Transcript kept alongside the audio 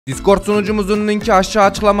Discord sunucumuzun linki aşağı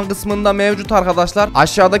açıklama kısmında mevcut arkadaşlar.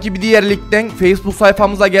 Aşağıdaki bir diğer linkten Facebook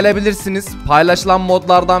sayfamıza gelebilirsiniz. Paylaşılan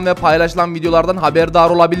modlardan ve paylaşılan videolardan haberdar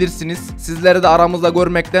olabilirsiniz. Sizleri de aramızda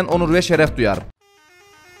görmekten onur ve şeref duyarım.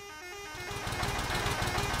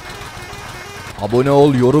 Abone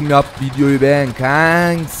ol, yorum yap, videoyu beğen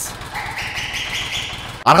kanks.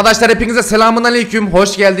 Arkadaşlar hepinize selamünaleyküm.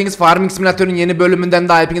 Hoş geldiniz. Farming Simülatör'ün yeni bölümünden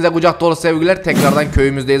daha hepinize kucak dolu sevgiler. Tekrardan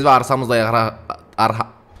köyümüzdeyiz ve arsamızdayız.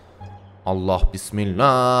 Allah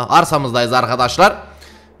bismillah. Arsamızdayız arkadaşlar.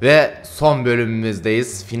 Ve son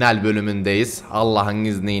bölümümüzdeyiz. Final bölümündeyiz. Allah'ın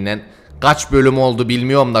izniyle. Kaç bölüm oldu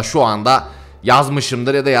bilmiyorum da şu anda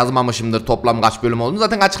yazmışımdır ya da yazmamışımdır toplam kaç bölüm olduğunu.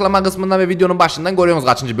 Zaten açıklama kısmından ve videonun başından görüyorsunuz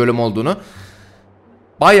kaçıncı bölüm olduğunu.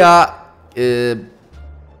 Bayağı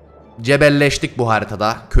cebelleştik bu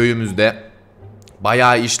haritada, köyümüzde.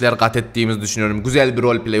 Bayağı işler kat ettiğimizi düşünüyorum. Güzel bir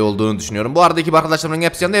roleplay olduğunu düşünüyorum. Bu aradaki arkadaşlarımın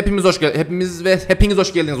hepsi yanında hepiniz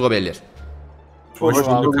hoş geldiniz o beyler. Hoş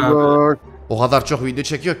bulduk abi. O kadar çok video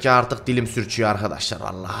çekiyor ki artık dilim sürçüyor arkadaşlar.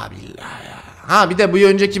 Vallahi billahi ya. Ha bir de bu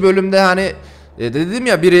önceki bölümde hani dedim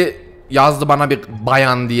ya, biri yazdı bana bir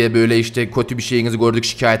bayan diye, böyle işte kötü bir şeyinizi gördük,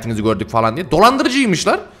 şikayetinizi gördük falan diye.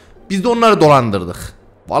 Dolandırıcıymışlar. Biz de onları dolandırdık.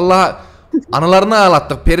 Vallahi anılarını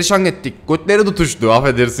ağlattık, perişan ettik. Götleri tutuştu,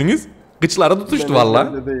 affedersiniz. Kıçları tutuştu vallahi.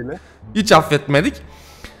 Hiç affetmedik.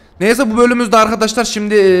 Neyse bu bölümümüzde arkadaşlar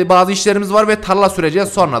şimdi bazı işlerimiz var ve tarla süreceğiz.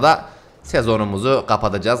 Sonra da sezonumuzu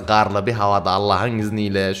kapatacağız. Karlı bir havada Allah'ın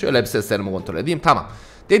izniyle. Şöyle bir seslerimi kontrol edeyim. Tamam.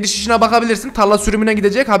 Dediş işine bakabilirsin. Tarla sürümüne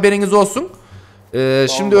gidecek, haberiniz olsun.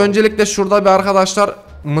 Şimdi öncelikle şurada bir arkadaşlar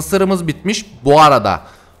mısırımız bitmiş. Bu arada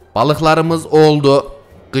balıklarımız oldu.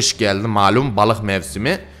 Kış geldi malum, balık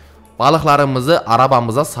mevsimi. Balıklarımızı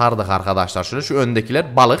arabamıza sardık arkadaşlar. Şöyle şu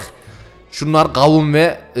öndekiler balık. Şunlar kavun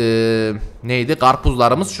ve neydi,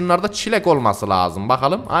 karpuzlarımız. Şunlar da çilek olması lazım.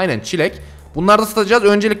 Bakalım, aynen çilek. Bunları da satacağız.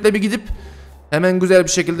 Öncelikle bir gidip hemen güzel bir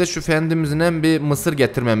şekilde şu fendimizden bir mısır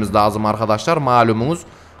getirmemiz lazım arkadaşlar. Malumunuz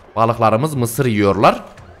balıklarımız mısır yiyorlar.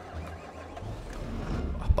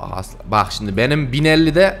 Bak şimdi benim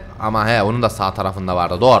 1050'de ama onun da sağ tarafında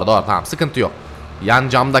vardı. Doğru tamam, sıkıntı yok. Yan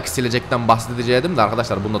camdaki silecekten bahsedecektim de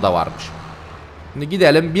arkadaşlar bunda da varmış. Şimdi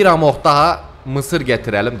gidelim bir amok daha mısır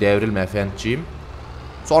getirelim. Devrilme efendiciğim.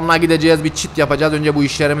 Sonra gideceğiz, bir çit yapacağız. Önce bu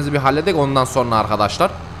işlerimizi bir halledek, ondan sonra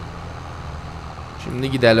arkadaşlar.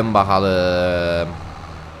 Şimdi gidelim bakalım.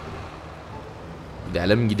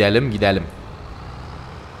 Gidelim.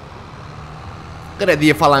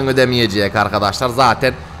 Krediyi falan ödemeyecek arkadaşlar.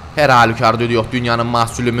 Zaten her halükarda ödüyor. Dünyanın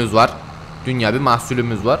mahsulümüz var. Dünya bir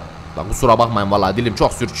mahsulümüz var. Bak kusura bakmayın vallahi dilim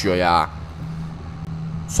çok sürçüyor ya.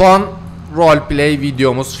 Son roleplay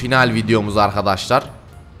videomuz, final videomuz arkadaşlar.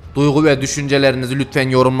 Duygu ve düşüncelerinizi lütfen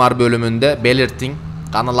yorumlar bölümünde belirtin.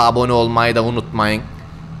 Kanala abone olmayı da unutmayın.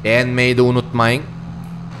 Beğenmeyi de unutmayın.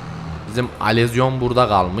 Bizim alezyon burada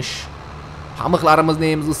kalmış. Pamuklarımız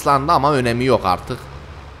neyimiz ıslandı ama önemi yok artık.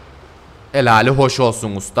 Helali hoş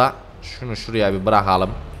olsun usta. Şunu şuraya bir bırakalım.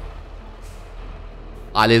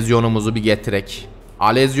 Alezyonumuzu bir getirek.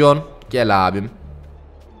 Alezyon gel abim.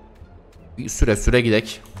 Bir süre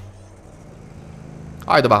gidek.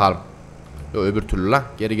 Haydi bakalım. Yo, öbür türlü la.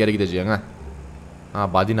 Geri gideceksin ha.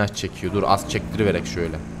 Ha badinaç çekiyor. Dur az çektiriverek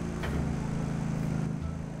şöyle.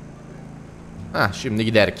 Ha şimdi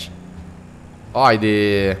giderik.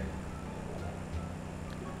 Haydi.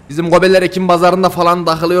 Bizim gobeller Ekim pazarında falan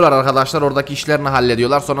takılıyorlar arkadaşlar. Oradaki işlerini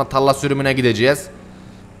hallediyorlar. Sonra tarla sürümüne gideceğiz.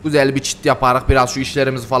 Güzel bir çit yaparak biraz şu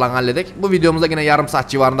işlerimizi falan halledek. Bu videomuzda yine yarım saat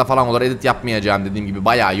civarında falan olur. Edit yapmayacağım dediğim gibi.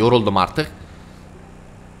 Bayağı yoruldum artık.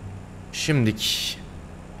 Şimdik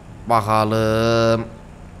bakalım.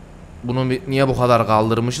 Bunu niye bu kadar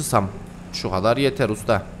kaldırmışızsam. Şu kadar yeter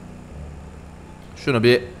usta. Şunu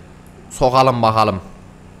bir sokalım bakalım.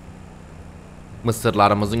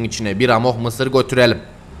 Mısırlarımızın içine bir amok mısır götürelim.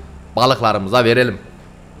 Balıklarımıza verelim.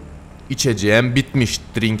 İçeceğim bitmiş.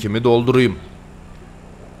 Drinkimi doldurayım.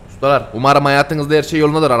 Ustalar umarım hayatınızda her şey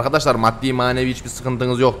yolundadır arkadaşlar. Maddi manevi hiçbir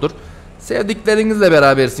sıkıntınız yoktur. Sevdiklerinizle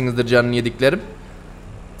berabersinizdir canını yediklerim.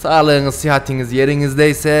 Sağlığınız, sıhhatiniz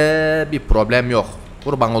yerinizdeyse bir problem yok.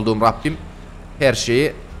 Kurban olduğum Rabbim her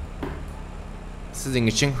şeyi sizin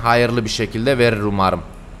için hayırlı bir şekilde verir umarım.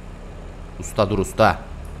 Usta dur usta.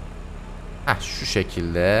 Heh şu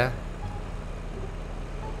şekilde.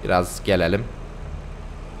 Biraz gelelim.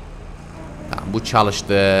 Tamam bu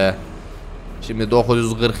çalıştı. Şimdi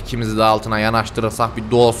 942'mizi de altına yanaştırırsak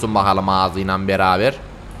bir dolsun bakalım ağzıyla beraber.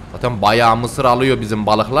 Zaten bayağı mısır alıyor bizim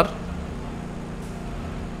balıklar.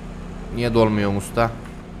 Niye dolmuyor usta?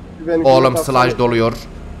 Oğlum slaj doluyor.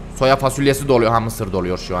 Soya fasulyesi doluyor. Ha mısır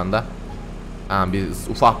doluyor şu anda. Ha,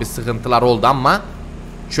 ufak bir sıkıntılar oldu ama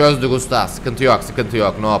Çözdük usta. Sıkıntı yok, sıkıntı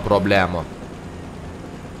yok. No problemo.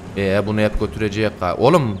 Bunu hep götürecek.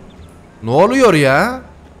 Oğlum ne oluyor ya?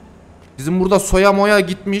 Bizim burada soya moya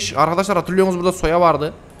gitmiş. Arkadaşlar hatırlıyor musunuz, burada soya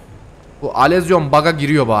vardı. Bu alezyon bug'a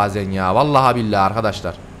giriyor bazen ya. Vallahi billahi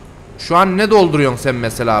arkadaşlar. Şu an ne dolduruyorsun sen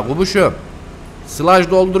mesela kubuşum?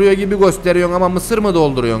 Slaj dolduruyor gibi gösteriyorsun ama mısır mı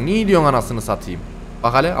dolduruyorsun? Niye diyorsun anasını satayım?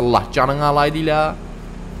 Bak hele, Allah canını alaydı ya.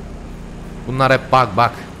 Bunlar hep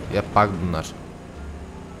bug. Hep bug bunlar.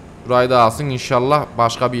 Burayı da alsın inşallah,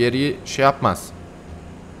 başka bir yeri şey yapmaz.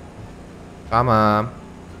 Tamam.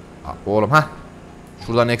 Oğlum ha.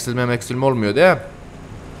 Şuradan eksilme olmuyor değil mi?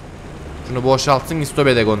 Şunu boşaltsın, istop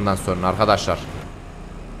edek ondan sonra arkadaşlar.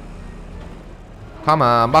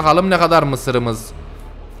 Tamam, bakalım ne kadar mısırımız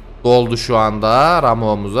doldu şu anda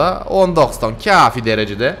ramomuza. 10.90 kafi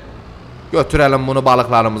derecede. Götürelim bunu,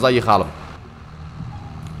 balıklarımıza yıkalım.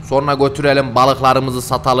 Sonra götürelim balıklarımızı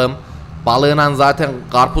satalım. Balığıyla zaten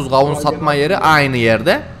karpuz kavun satma yeri aynı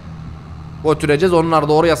yerde. Götüreceğiz, onları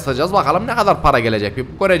da oraya satacağız. Bakalım ne kadar para gelecek, bir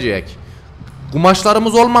görecek.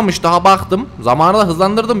 Kumaşlarımız olmamış daha, baktım. Zamanı da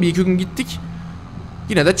hızlandırdım, bir iki gün gittik.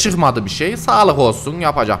 Yine de çıkmadı bir şey. Sağlık olsun,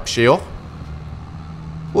 yapacak bir şey yok.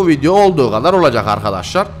 Bu video olduğu kadar olacak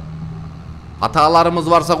arkadaşlar.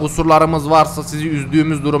 Hatalarımız varsa, kusurlarımız varsa, sizi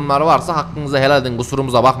üzdüğümüz durumlar varsa hakkınızı helal edin.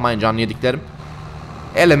 Kusurumuza bakmayın canlı yediklerim.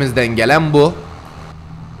 Elimizden gelen bu.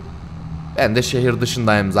 Ben de şehir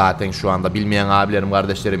dışındayım zaten şu anda, bilmeyen abilerim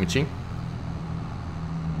kardeşlerim için.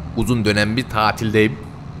 Uzun dönem bir tatildeyim.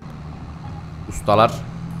 Ustalar.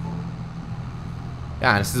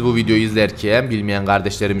 Yani siz bu videoyu izlerken bilmeyen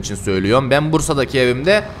kardeşlerim için söylüyorum. Ben Bursa'daki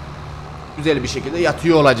evimde güzel bir şekilde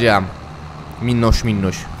yatıyor olacağım. Minnoş.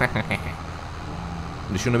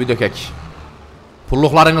 Şunu bir dökek.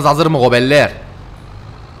 Pulluklarınız hazır mı gobeller?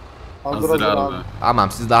 Hazır abi.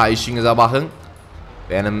 Tamam, siz daha işinize bakın.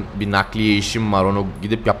 Benim bir nakliye işim var, onu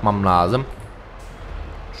gidip yapmam lazım.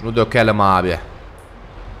 Şunu dökelim abi.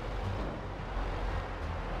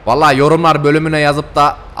 Vallahi yorumlar bölümüne yazıp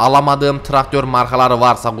da alamadığım traktör markaları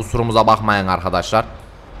varsa kusurumuza bakmayın arkadaşlar.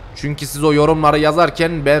 Çünkü siz o yorumları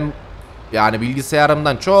yazarken ben yani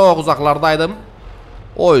bilgisayarımdan çok uzaklardaydım.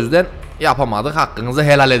 O yüzden yapamadık, hakkınızı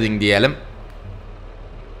helal edin diyelim.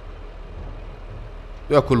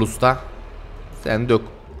 Dökül usta. Sen dök.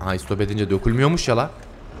 Ha, istop edince dökülmüyormuş ya la.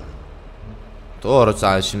 Doğru,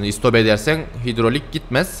 sen şimdi istop edersen hidrolik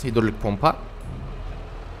gitmez. Hidrolik pompa.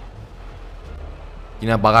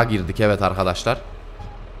 Yine bug'a girdik evet arkadaşlar.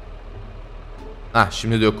 Hah,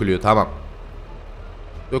 şimdi dökülüyor, tamam.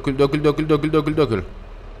 Dökül.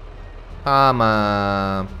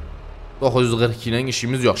 Tamam. 942'nin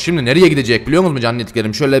işimiz yok. Şimdi nereye gidecek biliyor musunuz canlı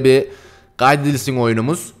yetiklerim? Şöyle bir kaydedilsin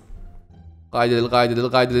oyunumuz.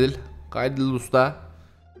 Kaydedil usta.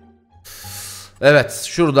 Evet,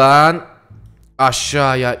 şuradan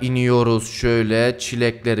aşağıya iniyoruz şöyle.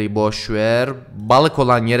 Çilekleri boş ver. Balık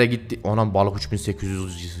olan yere gitti. Ona balık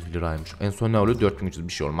 3800 liraymış. En son ne oluyor? 4300,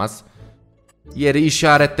 bir şey olmaz. Yeri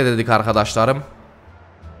işaretle dedik arkadaşlarım.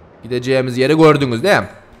 Gideceğimiz yeri gördünüz değil mi?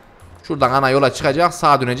 Şuradan ana yola çıkacak,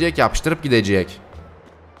 sağa dönecek, yapıştırıp gidecek.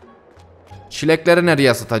 Çilekleri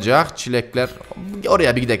nereye satacak? Çilekler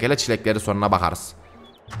oraya bir gidelim, hele çilekleri sonuna bakarız.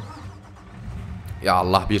 Ya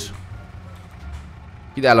Allah bir.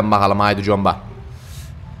 Gidelim bakalım, haydi comba.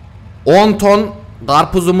 10 ton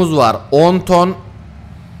karpuzumuz var, 10 ton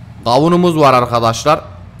kavunumuz var arkadaşlar.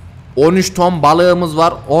 13 ton balığımız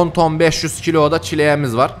var, 10 ton 500 kilo da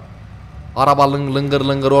çileğimiz var. Araba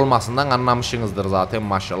lıngır olmasından anlamışsınızdır zaten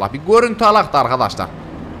maşallah. Bir görüntü alak da arkadaşlar.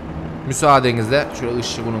 Müsaadenizle şöyle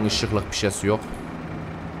bunun ışıklık bir şeysi yok.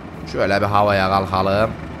 Şöyle bir havaya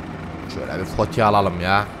kalkalım. Şöyle bir foto alalım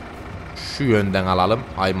ya. Şu yönden alalım.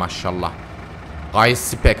 Ay maşallah. Gayet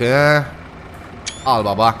spek he. Al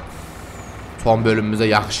baba. Son bölümümüze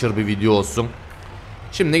yakışır bir video olsun.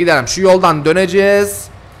 Şimdi gidelim, şu yoldan döneceğiz.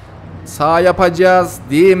 Sağ yapacağız.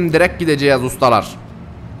 Direkt gideceğiz ustalar.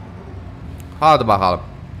 Hadi bakalım.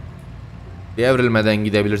 Devrilmeden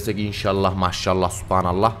gidebilirsek inşallah maşallah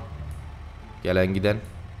subhanallah. Gelen giden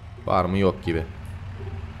var mı yok gibi.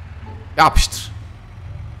 Yapıştır.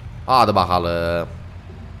 Hadi bakalım.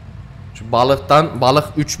 Şu balık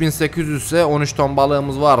 3800 ise 13 ton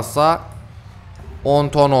balığımız varsa 10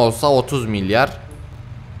 ton olsa 30 milyar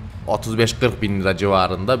 35-40 bin lira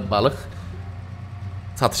civarında bir balık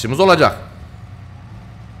satışımız olacak.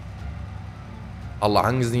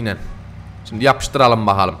 Allah'ın izniyle. Şimdi yapıştıralım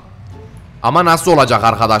bakalım. Ama nasıl olacak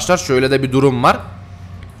arkadaşlar? Şöyle de bir durum var.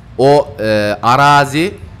 O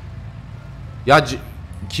arazi ya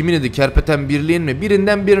kimin idi? Kerpeten Birliğin mi?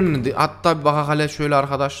 Birinden birinin idi. Hatta bir baka hele şöyle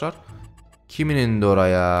arkadaşlar. Kimin indi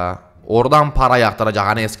oraya? Oradan para yaktıracak.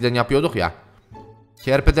 Hani eskiden yapıyorduk ya.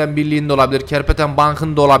 Kerpeten Birliği'nde olabilir. Kerpeten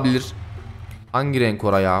Bank'ında olabilir. Hangi renk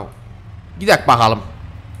oraya ya? Gidek bakalım.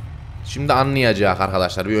 Şimdi anlayacak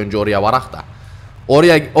arkadaşlar. Bir önce oraya varak da.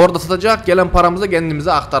 Orada satacak. Gelen paramızı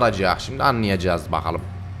kendimize aktaracak. Şimdi anlayacağız bakalım.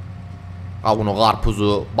 Kavunu,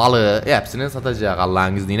 karpuzu, balığı hepsini satacak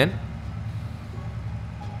Allah'ın izniyle.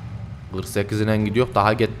 48'ine gidiyor,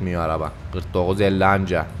 daha gitmiyor araba. 49-50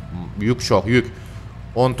 anca. Yük çok yük.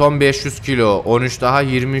 10 ton 500 kilo. 13 daha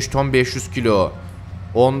 23 ton 500 kilo.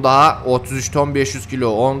 10 daha 33 ton 500 kilo.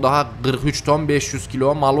 10 daha 43 ton 500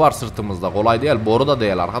 kilo mal var sırtımızda. Kolay değil. Boru da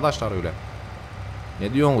değil arkadaşlar öyle.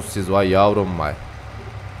 Ne diyorsunuz siz vay yavrum vay.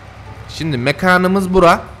 Şimdi mekanımız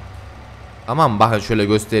bura. Tamam bakın şöyle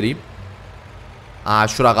göstereyim. Aa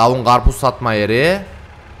şura kavun karpuz satma yeri.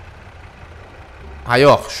 Ha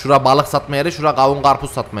yok şura balık satma yeri, şura kavun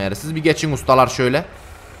karpuz satma yeri. Siz bir geçin ustalar şöyle.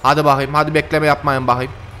 Hadi bakayım, hadi bekleme yapmayın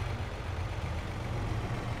bakayım.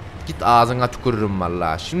 Git ağzına tükürürüm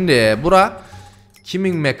vallahi. Şimdi bura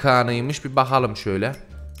kimin mekanıymış bir bakalım şöyle.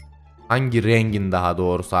 Hangi rengin daha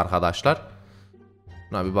doğrusu arkadaşlar.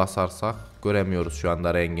 Buna bir basarsak göremiyoruz şu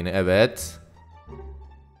anda rengini. Evet.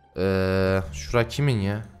 Şura kimin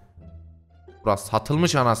ya? Burası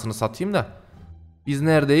satılmış, anasını satayım da. Biz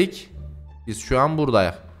neredeyik? Biz şu an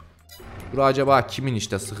buradayız. Bura acaba kimin,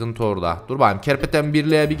 işte sıkıntı orada. Dur bakayım, Kerpeten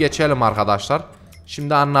Birliği'ye bir geçelim arkadaşlar.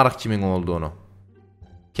 Şimdi anlarız kimin olduğunu.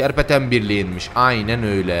 Kerpeten Birliği'ymiş, aynen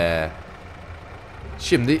öyle.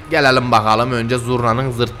 Şimdi gelelim bakalım önce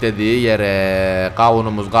zurnanın zırt dediği yere.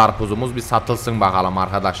 Kavunumuz, karpuzumuz bir satılsın bakalım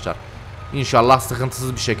arkadaşlar. İnşallah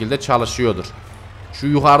sıkıntısız bir şekilde çalışıyordur. Şu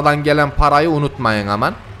yukarıdan gelen parayı unutmayın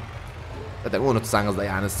aman. Zaten unutsanız da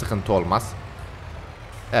yani sıkıntı olmaz.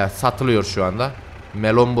 Evet satılıyor şu anda.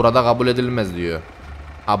 Melon burada kabul edilmez diyor.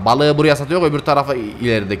 Ha balığı buraya satıyor, öbür tarafa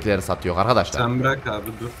ileridekileri satıyor arkadaşlar. Sen bırak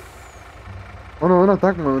abi dur. Ona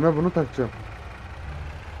takma, ona bunu takacağım.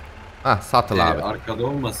 Ha satıl abi. Arkada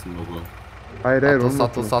olmasın mı bu? Hayır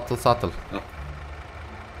Satıl.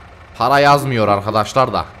 Para yazmıyor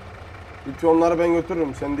arkadaşlar da. İpi onları ben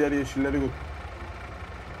götürürüm. Sen diğer yeşilleri götür.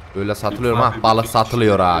 Böyle satılıyor mu? Balık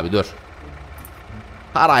satılıyor abi, dur.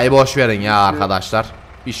 Parayı boş verin ya arkadaşlar.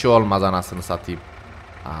 Bir şey olmaz anasını satayım.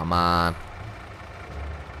 Aman.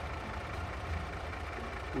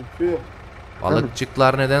 İpi.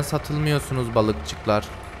 Balıkçıklar neden satılmıyorsunuz balıkçıklar?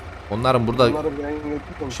 Onların burada Onları ben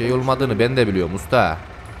götürürüm. şey olmadığını ben de biliyorum usta.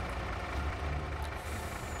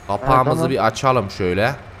 Kapağımızı tamam. bir açalım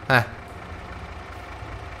şöyle. Heh.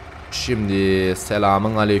 Şimdi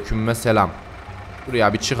selamın aleyküm ve selam.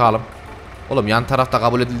 Buraya bir çıkalım. Oğlum yan tarafta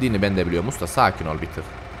kabul edildiğini ben de biliyorum usta, sakin ol bir tık.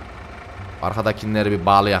 Arkadakileri bir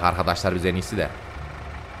bağlayak arkadaşlar biz en iyisi de.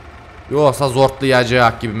 Yoksa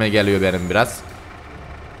zortlayacak gibime geliyor benim biraz.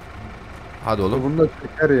 Hadi oğlum. Bunu da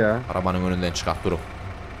çeker ya. Arabanın önünden çıkart durun.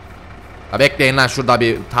 Ha bekleyin lan, şurada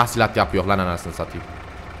bir tahsilat yapıyor lan anasını satayım.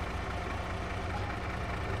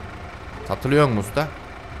 Satılıyor mu usta?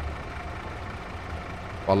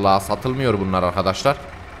 Vallahi satılmıyor bunlar arkadaşlar.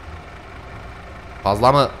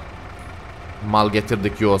 Fazla mı mal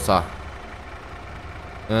getirdik yoksa?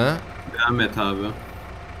 He? Devam et abi.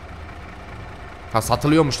 Ha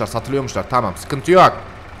satılıyormuşlar. Tamam, sıkıntı yok.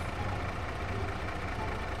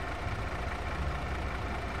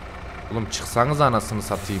 Oğlum çıksanız anasını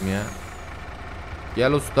satayım ya.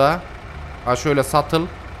 Gel usta. Ha şöyle satıl.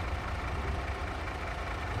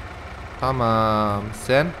 Tamam,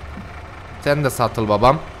 sen de satıl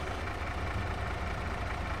babam.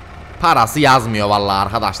 Parası yazmıyor vallahi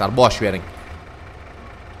arkadaşlar, boş verin.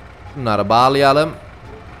 Bunları bağlayalım.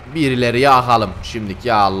 Birileri yakalım şimdilik,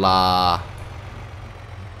 ya Allah.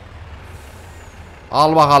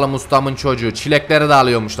 Al bakalım ustamın çocuğu. Çilekleri de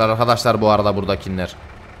alıyormuşlar arkadaşlar bu arada buradakiler.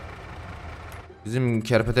 Bizim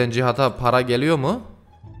Kerpeten CİHAT'a para geliyor mu?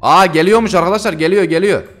 Aa geliyormuş arkadaşlar,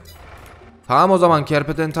 geliyor. Tamam o zaman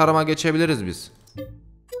Kerpeten tarıma geçebiliriz biz.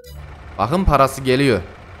 Bakın parası geliyor.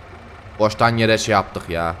 Boştan yere şey yaptık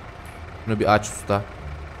ya. Bunu bir aç usta.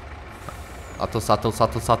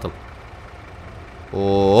 Satıl.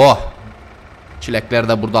 Oo. Çilekleri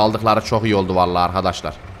de burada aldıkları çok iyi oldu vallahi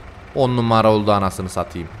arkadaşlar. 10 numara oldu anasını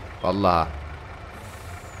satayım. Vallahi.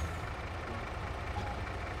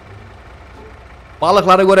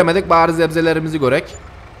 Balıkları göremedik, bari zebzelerimizi görek.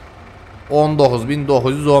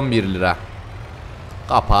 19.911 lira.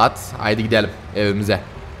 Kapat. Haydi gidelim evimize.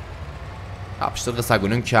 Yapıştır kısa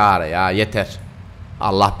günün kârı ya, yeter.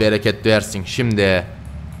 Allah bereket versin. Şimdi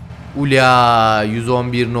Ula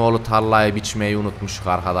 111 nolu tarlayı biçmeyi unutmuşuk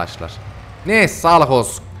arkadaşlar. Neyse sağlık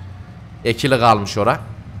olsun. Ekili kalmış ora.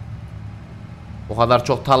 O kadar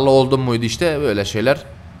çok tarla oldum muydu işte böyle şeyler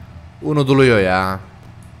unutuluyor ya.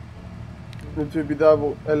 Lütfü bir daha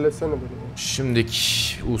bu ellesene beni.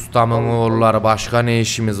 Şimdiki ustamın oğulları, başka ne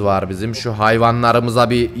işimiz var bizim? Şu hayvanlarımıza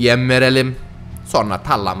bir yem verelim. Sonra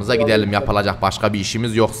tarlamıza gidelim, yapılacak başka bir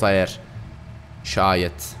işimiz yoksa eğer.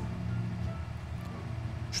 Şayet.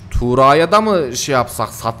 Şu Tuğra'ya da mı şey yapsak,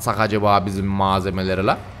 satsak acaba bizim malzemeleri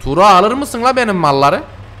la? Tuğra alır mısın la benim malları?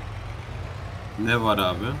 Ne var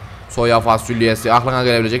abi? Soya fasulyesi, aklına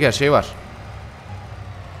gelebilecek her şey var.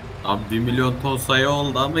 Abi 1 milyon ton sayı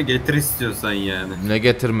oldu ama getir istiyorsan yani. Ne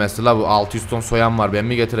getirmesi la, bu 600 ton soyam var, ben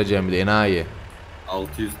mi getireceğim bir de enayi.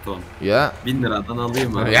 600 ton. Ya 1000 liradan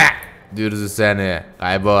alayım abi. ya dürzü seni,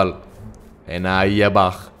 kaybol. Enayiye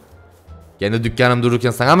bak. Kendi dükkanım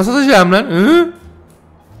dururken sana mı satacağım lan? Hı?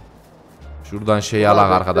 Şuradan şey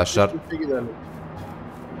alak arkadaşlar.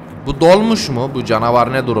 Bu dolmuş mu? Bu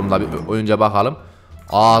canavar ne durumda? Bir önce bakalım.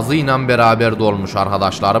 Ağzıyla beraber dolmuş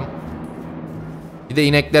arkadaşlarım. Bir de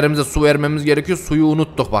ineklerimize su vermemiz gerekiyor. Suyu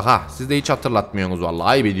unuttuk bak ha. Siz de hiç hatırlatmıyorsunuz vallahi.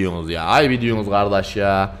 Ayıp ediyorsunuz ya. Ayıp ediyorsunuz kardeş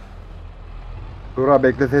ya. Dur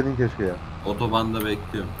bekleseydin keşke ya. Otobanda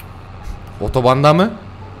bekliyorum. Otobanda mı?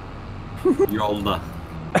 Yolda.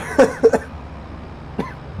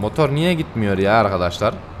 Motor niye gitmiyor ya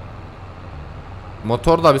arkadaşlar?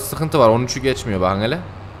 Motorda bir sıkıntı var. 13'ü geçmiyor bakın hele.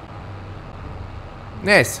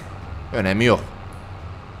 Neyse. Önemi yok.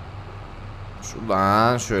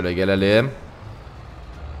 Şuradan şöyle gelelim.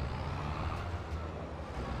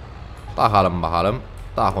 Takalım bakalım.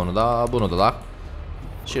 Tak onu da, bunu da tak.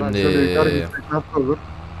 Şöyle Şimdi yukarı gitsek nasıl olur?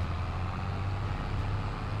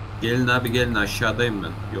 Gelin abi gelin, aşağıdayım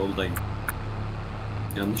ben. Yoldayım.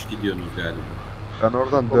 Yanlış gidiyorsunuz galiba. Ben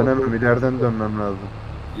oradan dönemem, ileriden dönmem lazım.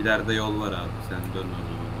 İleride yol var abi, sen dön o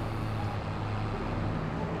zaman.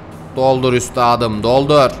 doldur üstadım,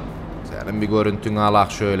 doldur. Senin bir görüntünü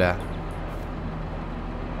alak şöyle.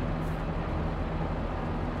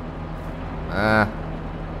 Heh.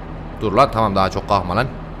 Dur lan, tamam, daha çok kalkma lan.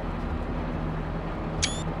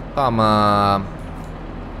 Tamam.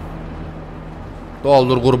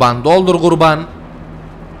 Doldur kurban, doldur kurban.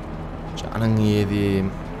 Canını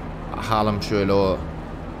yedim. Bakalım şöyle o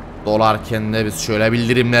dolarken de biz şöyle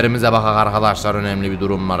bildirimlerimize bakak arkadaşlar, önemli bir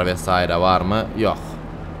durum var vesaire var mı? Yok.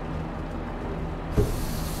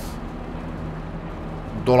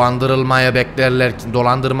 Dolandırılmaya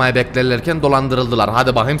beklerlerken dolandırıldılar.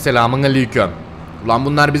 Hadi bakayım, selamun aleyküm. Ulan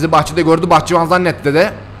bunlar bizi bahçede gördü, bahçıvan zannetti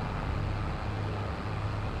de.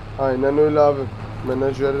 Aynen öyle abi.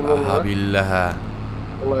 Menajerin Aha olarak. billahi.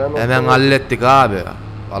 Olaya nasıl Hemen oldu? hallettik abi.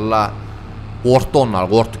 Vallahi korktu onlar,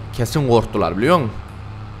 korktu. Kesin korktular, biliyor musun?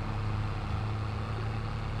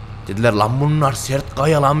 Dediler lan bunlar sert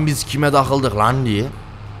kaya lan, biz kime takıldık lan diye.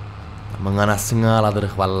 Aman anasını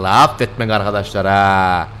ağladırık vallahi, affetmek arkadaşlar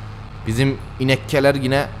ha. Bizim inekkeler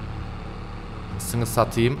yine sını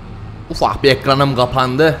satayım. Ufak bir ekranım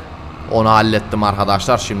kapandı. Onu hallettim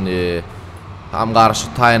arkadaşlar. Şimdi tam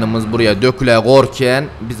karşı tayınımız buraya döküle korken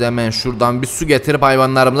biz hemen şuradan bir su getirip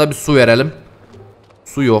hayvanlarımıza bir su verelim.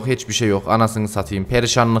 Su yok, hiçbir şey yok. Anasını satayım.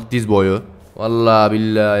 Perişanlık diz boyu. Vallahi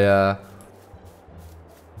billahi ya.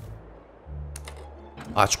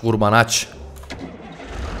 Aç kurban aç.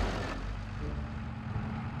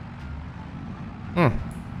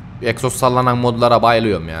 Egzoz sallanan modlara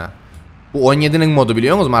bayılıyorum ya. Bu 17'nin modu,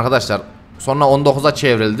 biliyor musunuz arkadaşlar? Sonra 19'a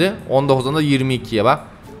çevrildi. 19'dan da 22'ye bak.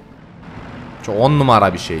 Çok 10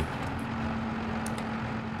 numara bir şey.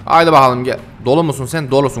 Haydi bakalım gel. Dolu musun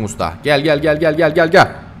sen? Dolusun usta. Gel.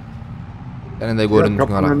 Senin de görüntün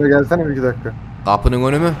Kapının hala. önüne gelsene bir 2 dakika. Kapının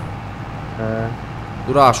önü mü? He.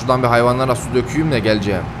 Dur ha, şuradan bir hayvanlara su dökeyim de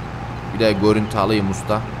geleceğim. Bir de görüntü alayım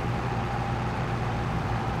usta.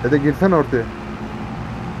 Dede girsene ortaya.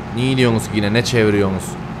 Ne diyorsunuz yine, ne çeviriyorsunuz?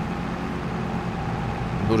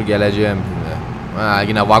 Dur geleceğim şimdi. Ha,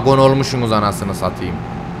 yine vagon olmuşsunuz anasını satayım.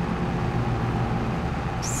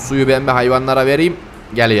 Şu suyu ben bir hayvanlara vereyim.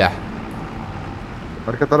 Gel ya.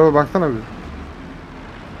 Arka tarafa baksana bir.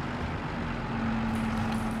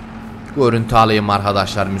 Görüntü alayım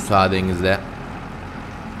arkadaşlar müsaadenizle.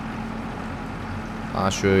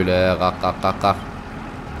 Ha şöyle kalk.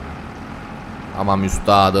 Tamam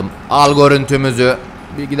üstadım. Al görüntümüzü.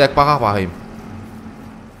 Bir gidek bakayım.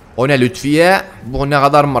 O ne Lütfiye? Bu ne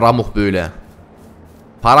kadar ramuk böyle.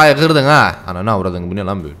 Parayı kırdın ha. Ana ne avradın, bu ne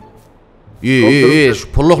lan böyle. İyi.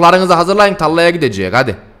 Şu pulluklarınızı hazırlayın, tarlaya gidecek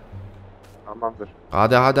hadi. Tamamdır.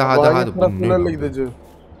 Hadi. Hangi Bu taraflarla ne? gideceğim?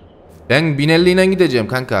 Ben Binelli'yle gideceğim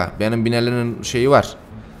kanka. Benim Binelli'nin şeyi var.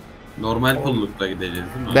 Normal pullukla gideceğiz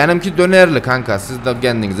değil mi? Benimki dönerli kanka. Siz de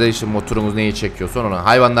kendinize işte motorunuz neyi çekiyorsa onu.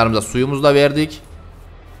 Hayvanlarımıza suyumuzu da verdik.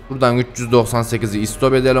 Buradan 398'i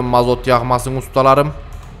istop edelim. Mazot yakmasın ustalarım.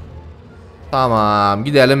 Tamam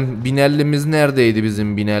gidelim. Binellimiz neredeydi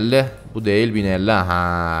bizim binelli? Bu değil binelli.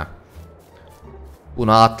 Ha.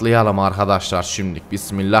 Bunu atlayalım arkadaşlar şimdilik.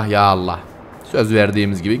 Bismillah ya Allah. Söz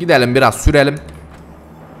verdiğimiz gibi gidelim biraz sürelim.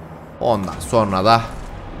 Ondan sonra da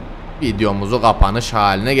videomuzu kapanış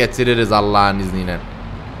haline getiririz Allah'ın izniyle.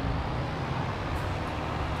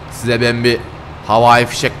 Size ben bir havai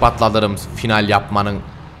fişek patlatırım final yapmanın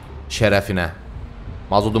şerefine.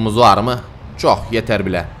 Mazotumuz var mı? Çok yeter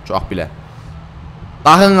bile. Çok bile.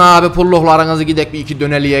 Dahın abi pulluklarınızı gidek bir iki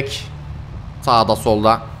döneliyek. Sağda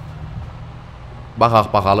solda.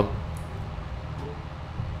 Bakak bakalım.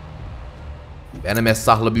 Benim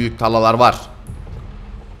esnaflı büyük talalar var.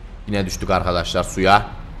 Yine düştük arkadaşlar suya.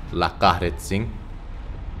 Allah kahretsin.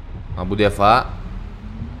 Ha, bu defa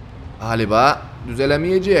galiba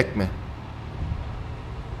düzelemeyecek mi?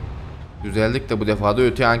 Düzeldik de bu defa da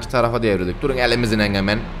öte yanki tarafa devrildik. Durun elimizin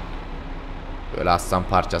hemen. Böyle aslan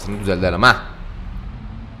parçasını düzeltelim ha.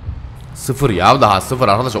 Sıfır ya, daha sıfır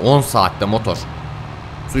arkadaşlar. 10 saatte motor.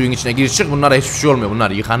 Suyun içine gir çık, bunlara hiçbir şey olmuyor.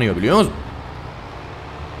 Bunlar yıkanıyor biliyor musunuz?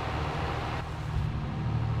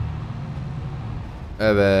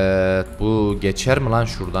 Evet, bu geçer mi lan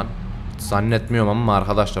şuradan? Zannetmiyorum ama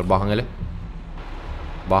arkadaşlar bakın hele.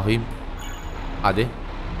 Bakayım. Hadi.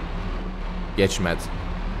 Geçmedi.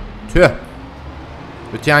 Tüh.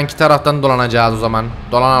 Öte yanki taraftan dolanacağız o zaman.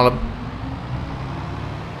 Dolanalım.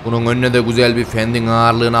 Bunun önüne de güzel bir fendin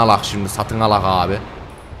ağırlığını alak şimdi. Satın alak abi.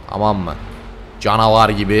 Tamam mı? Canavar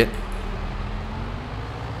gibi.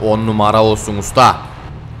 10 numara olsun usta.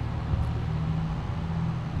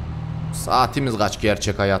 Saatimiz kaç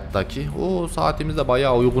gerçek hayattaki? O saatimiz de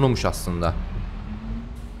bayağı uygunmuş aslında.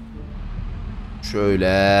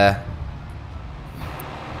 Şöyle.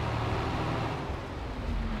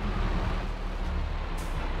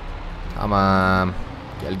 Tamam.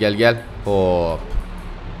 Gel gel gel. Hop.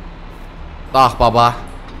 Ah baba.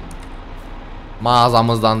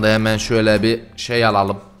 Mağazamızdan da hemen şöyle bir şey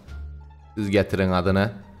alalım. Siz getirin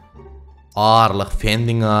adını. Ağırlık.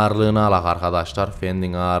 Fending ağırlığını alak arkadaşlar.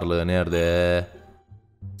 Fending ağırlığı nerede?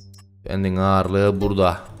 Fending ağırlığı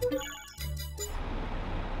burada.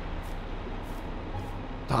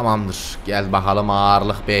 Tamamdır. Gel bakalım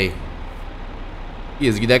ağırlık bey.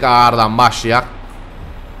 Biz gidek ağırdan başlayak.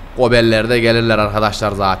 Gobeller de gelirler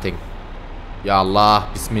arkadaşlar zaten. Ya Allah.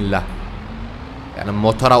 Bismillah. Yani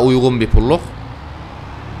motora uygun bir pulluk.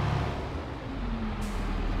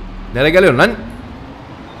 Nereye geliyorsun lan?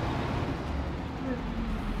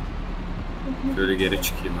 Böyle geri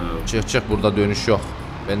çıkayım abi. Çık çık, burada dönüş yok.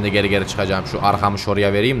 Ben de geri geri çıkacağım. Şu arkamı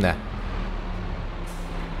şuraya vereyim de.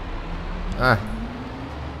 Heh.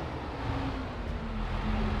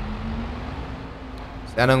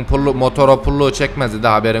 Senin motora pulluğu çekmezdi de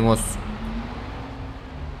haberin olsun.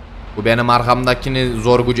 Bu benim arkamdakini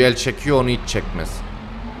zor gücü el çekiyor, onu hiç çekmez.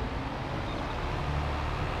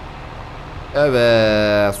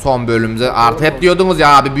 Evet, son bölümde artık hep diyordunuz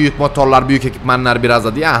ya abi büyük motorlar büyük ekipmanlar biraz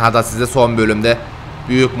da diye. Aha da size son bölümde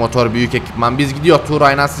büyük motor büyük ekipman. Biz gidiyor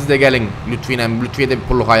Tuğra'yla, siz de gelin lütfiye de bir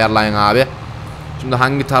pulluk ayarlayın abi. Şimdi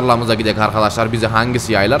hangi tarlamıza gidelim arkadaşlar, bizi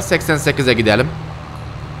hangisi yaylar? 88'e gidelim.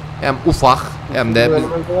 Hem ufak hem de biz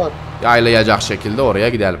yaylayacak şekilde oraya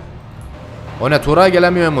gidelim. O ne, Tuğra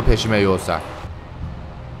gelemiyor mu peşime yoksa?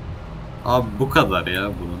 Abi bu kadar ya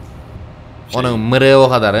bunun. Onun mırığı o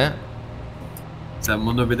kadarı. Sen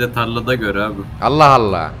bunu bir de tarlada gör abi. Allah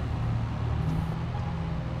Allah.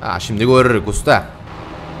 Ha şimdi görürük usta.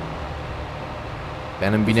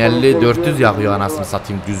 Benim 1050 400 yakıyor anasını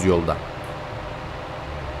satayım düz yolda.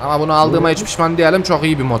 Ama bunu aldığıma hiç pişman değilim. Çok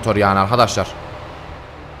iyi bir motor yani arkadaşlar.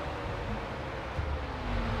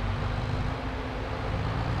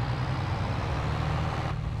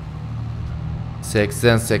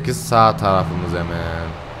 ...88 sağ tarafımız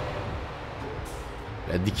hemen.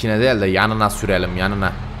 Dikine değil de yanına sürelim,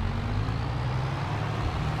 yanına.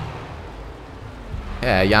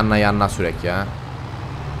 Yanına sürek ya.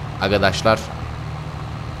 Arkadaşlar.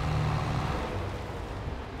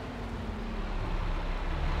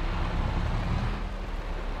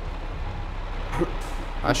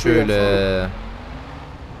 Ha şöyle.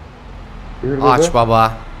 Aç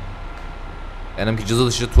baba. Benimki cızı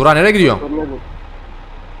dışı. Tuğra nereye gidiyorsun?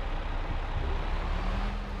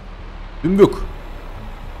 Dümbük.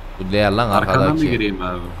 Bu değer lan arkadaki. Arkadan mı gireyim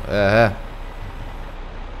abi?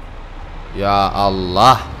 Ya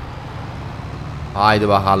Allah. Haydi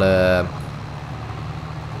bakalım.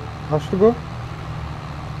 Kaçtı bu?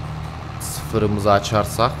 Sıfırımızı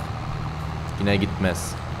açarsak yine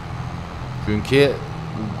gitmez. Çünkü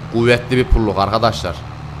kuvvetli bir pulluk arkadaşlar.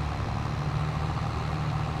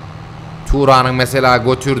 Tuğra'nın mesela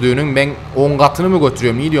götürdüğünün ben 10 katını mı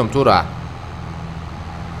götürüyorum? İyi diyorum Tuğra.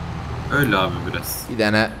 Öyle abi biraz. Bir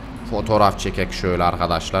tane fotoğraf çekek şöyle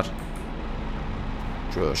arkadaşlar.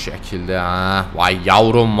 Şu şekilde ha. Vay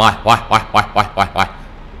yavrum vay vay vay vay vay vay vay.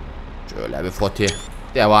 Şöyle bir foto.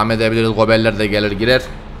 Devam edebiliriz. Gobeller de gelir girer.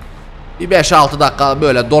 Bir 5-6 dakika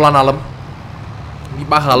böyle dolanalım.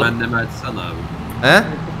 Bir bakalım. Dümenleme açsana abi. He?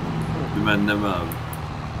 Dümenleme abi.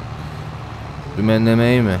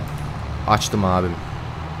 Dümenlemeyi mi? Açtım abim.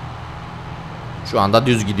 Şu anda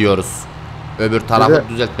düz gidiyoruz. Öbür tarafı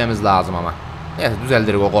düzeltmemiz lazım ama. Neyse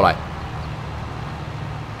düzeldir o kolay.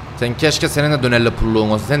 Sen keşke senin de dönerli pulluğun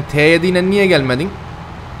olsa. Sen T7 ile niye gelmedin?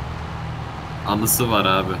 Anısı var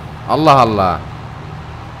abi. Allah Allah.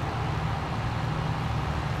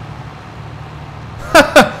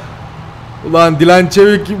 Ulan Dilan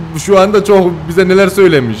Çevik şu anda çok bize neler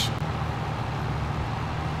söylemiş.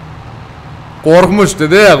 Korkmuş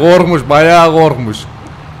dedi ya, korkmuş, bayağı korkmuş.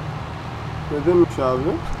 Ne demiş abi?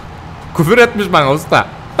 Küfür etmiş bana usta.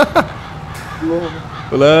 Ne?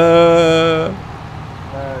 Ulan.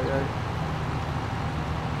 Ay.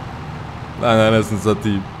 Lan anasını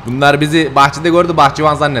satayım. Bunlar bizi bahçede gördü,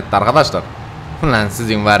 bahçıvan zannetti arkadaşlar. Lan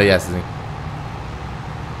sizin var ya sizin.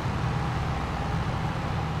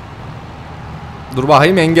 Dur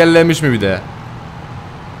bakayım engellemiş mi bir de?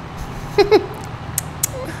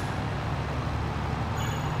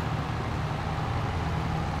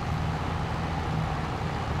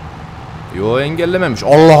 Yo engellememiş.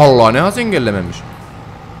 Allah Allah, ne has engellememiş?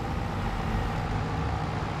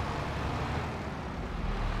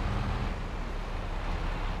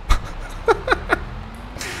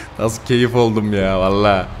 Nasıl keyif oldum ya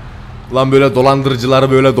vallahi. Ulan böyle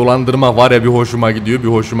dolandırıcıları böyle dolandırmak var ya, bir hoşuma gidiyor, bir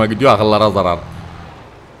hoşuma gidiyor, akıllara zarar.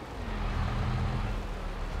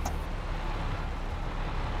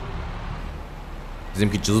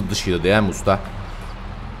 Bizimki cızı dışıydı değil mi usta?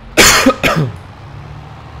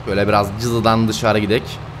 Böyle biraz cızıdan dışarı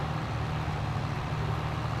gidek.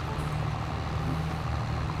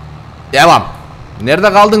 Devam.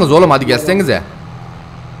 Nerede kaldınız oğlum, hadi gelsenize.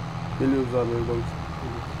 Geliyoruz abi oradan.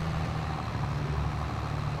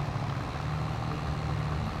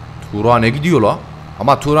 Tuğra ne gidiyor la?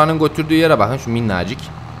 Ama Tuğra'nın götürdüğü yere bakın, şu minnacık.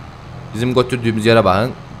 Bizim götürdüğümüz yere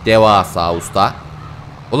bakın. Devasa usta.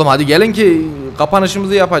 Oğlum hadi gelin ki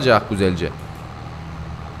kapanışımızı yapacak güzelce.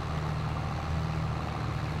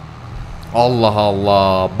 Allah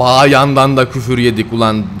Allah. Bağ yandan da küfür yedik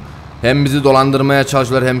ulan. Hem bizi dolandırmaya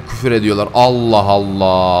çalışıyorlar hem küfür ediyorlar. Allah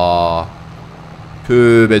Allah.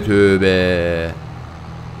 Tövbe tövbe.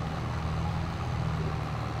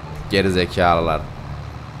 Gerizekalılar.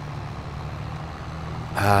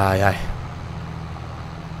 Ay ay.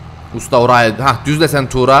 Usta orayı düzle sen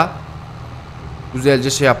Tuğra. Güzelce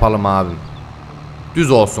şey yapalım abim.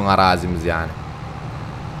 Düz olsun arazimiz yani.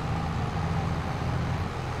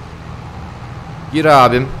 Gir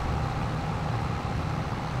abim.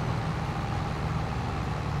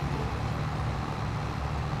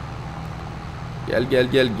 Gel gel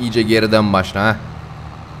gel, iyice geriden başla ha.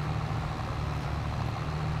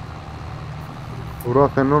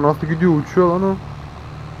 Burak senin o nasıl gidiyor, uçuyor lan o.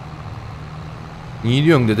 Niye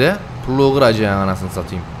diyorsun dede? Pulluğu kıracaksın anasını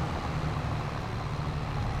satayım.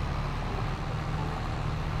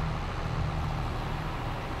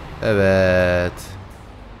 Evet.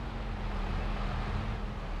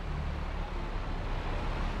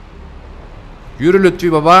 Yürü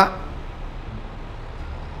Lütfi baba.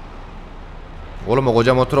 Oğlum o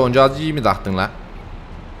koca motora onca az iyi mi taktın la?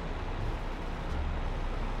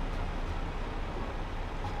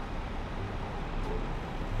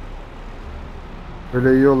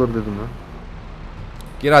 Öyle iyi olur dedim ya.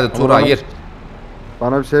 Gir hadi Tuğra gir.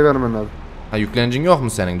 Bana bir şey vermen lazım. Ha yüklenicin yok mu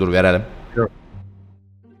senin? Dur verelim. Yok.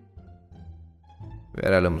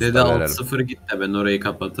 Verelim usta, Dede verelim. 6-0 git de ben orayı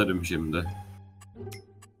kapatırım şimdi.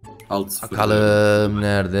 6-0. Bakalım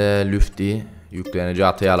nerede Lüfti? Yüklenici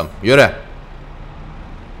atayalım. Yürü.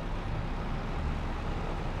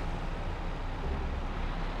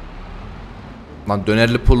 Lan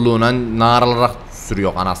dönerli pulluğuna naralarak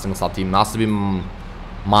sürüyor anasını satayım. Nasıl bir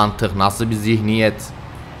mantık, nasıl bir zihniyet.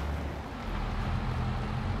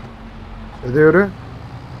 Hadi yürü.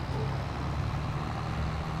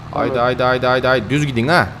 Haydi haydi haydi haydi haydi. Düz gidin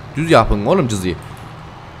ha. Düz yapın oğlum cızıyı.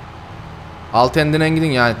 Alt endinden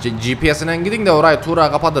gidin yani. GPS'inden gidin de orayı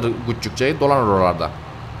Tuğra kapatır küçükçeyi, dolanır oralarda.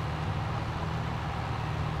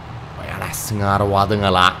 Vay anasını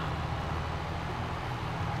arvadına la.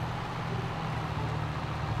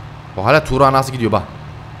 Bak hala Tuğra nasıl gidiyor bak.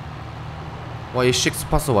 Vay eşek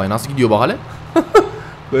sıpası vay, nasıl gidiyor bak hala.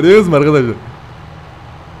 Görüyoruz mu arkadaşlar?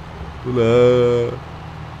 Ula.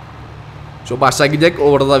 Şu başa gidecek,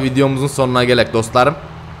 orada da videomuzun sonuna gelek dostlarım.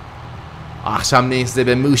 Akşamleyin size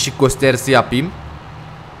ben bir ışık gösterisi yapayım.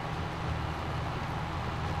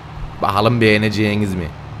 Bakalım beğeneceğiniz mi?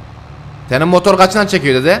 Senin motor kaçtan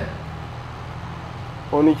çekiyor dede?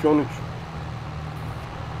 12-13.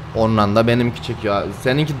 Ondan da benimki çekiyor.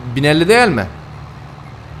 Seninki 1050 değil mi?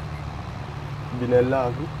 1050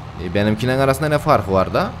 abi. Benimkinin arasında ne farkı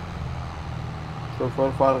var da?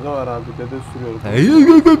 Şoför farkı var abi. Dede sürüyorum.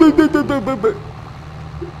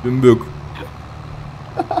 Dümbük.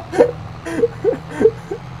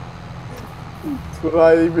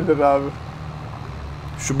 Turayı bilir abi.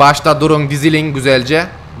 Şu başta durun, dizilin güzelce.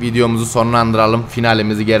 Videomuzu sonlandıralım.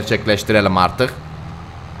 Finalimizi gerçekleştirelim artık.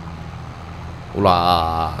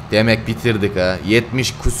 Ula demek bitirdik ha.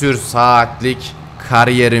 70 küsür saatlik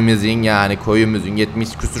kariyerimizin, yani koyumuzun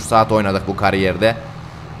 70 küsür saat oynadık bu kariyerde.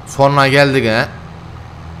 Sonuna geldik ha.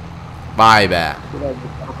 Vay be. Biraz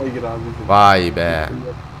bir kafa gir abi. Vay be.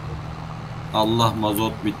 Allah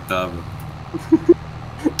mazot bitti abi.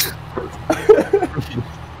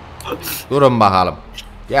 Durun bakalım.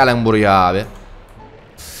 Gelin buraya abi.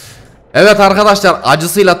 Evet arkadaşlar,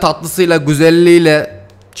 acısıyla, tatlısıyla, güzelliğiyle,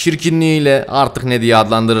 çirkinliğiyle, artık ne diye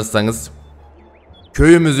adlandırırsanız,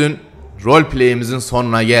 köyümüzün, roleplay'imizin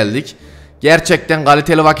sonuna geldik. Gerçekten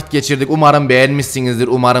kaliteli vakit geçirdik. Umarım beğenmişsinizdir.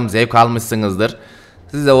 Umarım zevk almışsınızdır.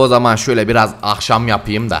 Size o zaman şöyle biraz akşam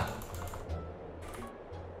yapayım da.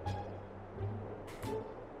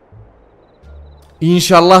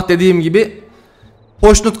 İnşallah dediğim gibi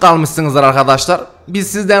hoşnut kalmışsınızdır arkadaşlar.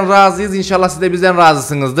 Biz sizden razıyız. İnşallah siz de bizden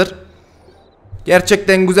razısınızdır.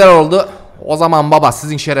 Gerçekten güzel oldu. O zaman baba,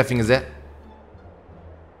 sizin şerefinize.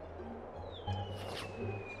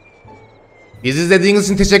 Bizi izlediğiniz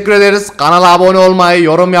için teşekkür ederiz. Kanala abone olmayı,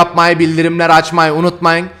 yorum yapmayı, bildirimleri açmayı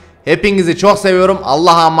unutmayın. Hepinizi çok seviyorum.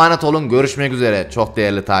 Allah'a emanet olun. Görüşmek üzere. Çok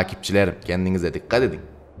değerli takipçilerim. Kendinize dikkat edin.